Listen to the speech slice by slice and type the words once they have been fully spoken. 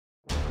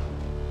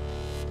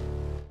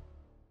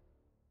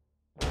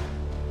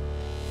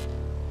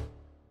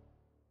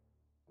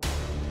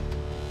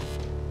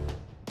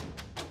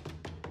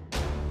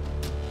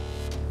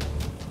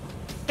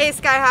Hey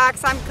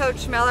Skyhawks, I'm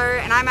Coach Miller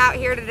and I'm out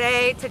here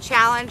today to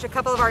challenge a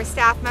couple of our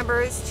staff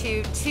members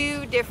to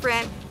 2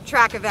 different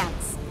track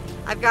events.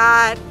 I've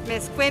got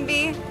Miss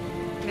Quimby,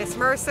 Miss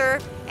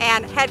Mercer,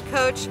 and head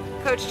coach,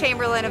 Coach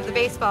Chamberlain of the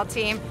baseball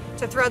team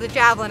to throw the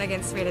javelin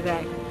against me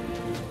today.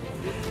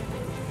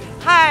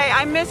 Hi,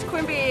 I'm Miss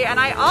Quimby and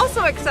I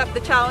also accept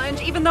the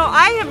challenge even though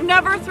I have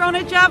never thrown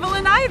a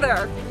javelin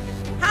either.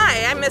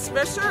 Hi, I'm Miss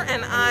Mercer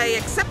and I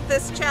accept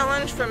this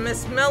challenge from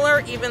Miss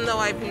Miller even though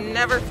I've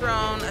never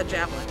thrown a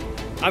javelin.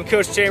 I'm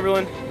Coach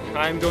Chamberlain.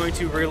 I'm going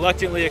to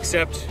reluctantly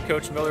accept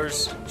Coach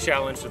Miller's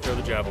challenge to throw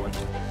the javelin.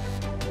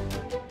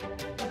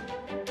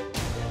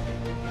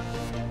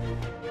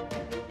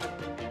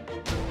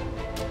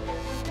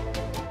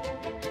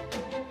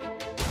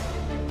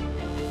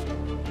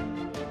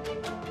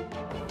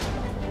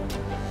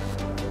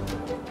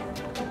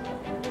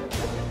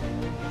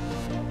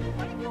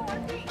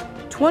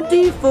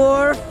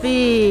 "24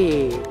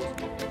 feet.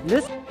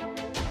 Miss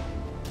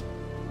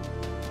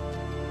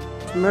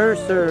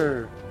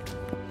Mercer.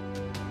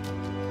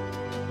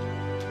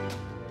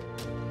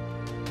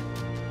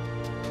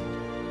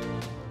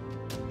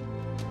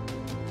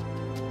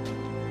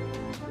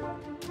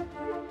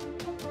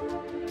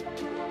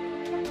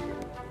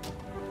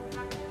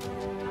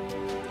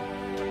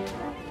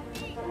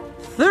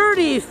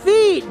 "30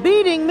 feet,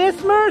 beating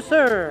Miss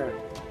Mercer.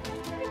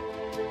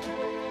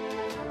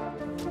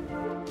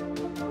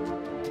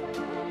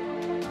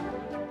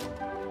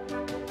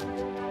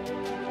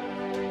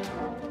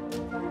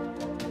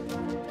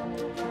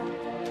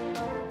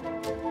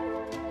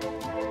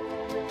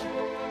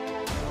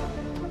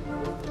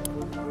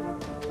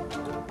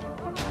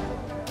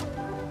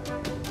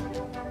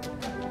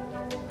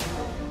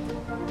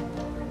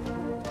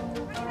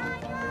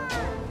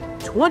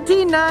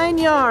 "29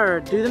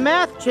 yards. Do the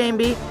math,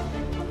 Chamby.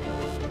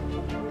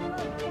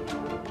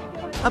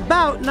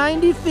 About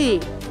 90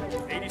 feet.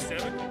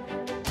 87.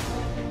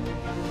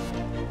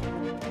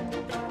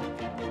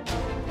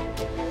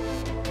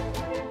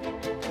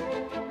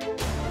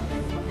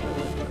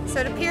 So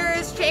it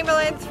appears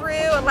Chamberlain threw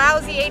a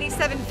lousy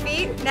 87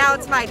 feet. Now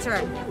it's my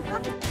turn.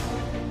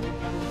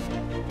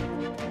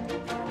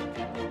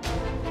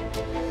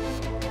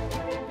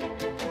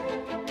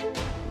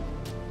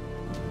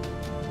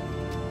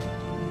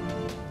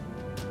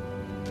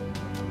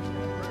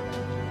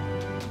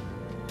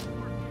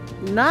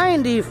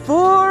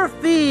 "94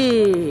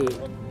 feet.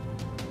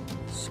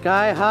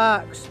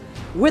 Skyhawks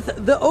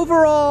with the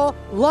overall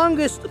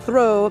longest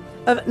throw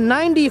of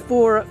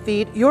 94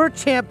 feet, your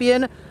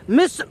champion,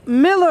 Miss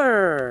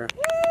Miller.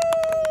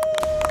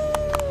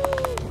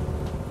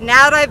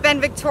 Now that I've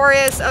been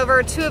victorious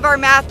over 2 of our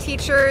math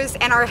teachers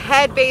and our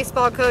head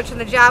baseball coach in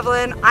the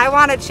javelin, I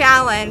want to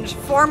challenge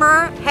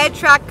former head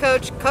track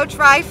coach, Coach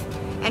Reif,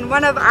 and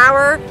one of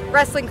our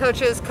wrestling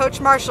coaches, Coach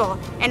Marshall,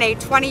 in a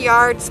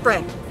 20-yard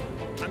sprint.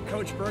 I'm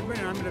Coach Bergman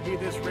and I'm going to be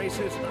this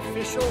race's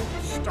official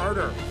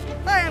starter.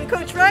 Hi, I'm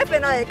Coach Ripe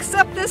and I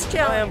accept this I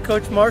challenge. am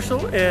Coach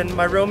Marshall and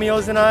my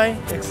Romeos and I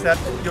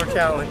accept your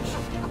challenge.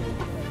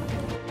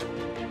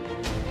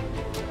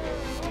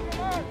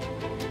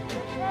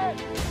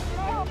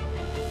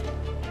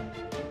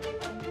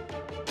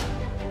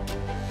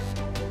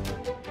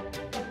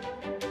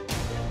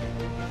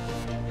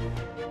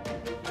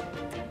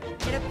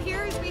 It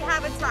appears we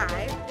have a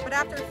tie, but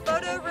after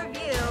photo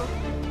review,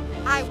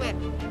 I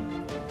win.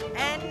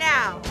 And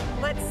now,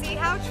 let's see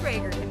how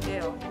Traeger can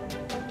do.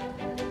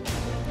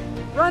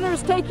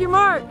 Runners, take your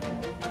mark.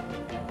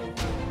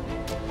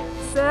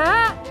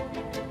 Set.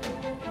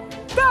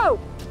 Go!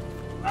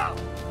 Wow.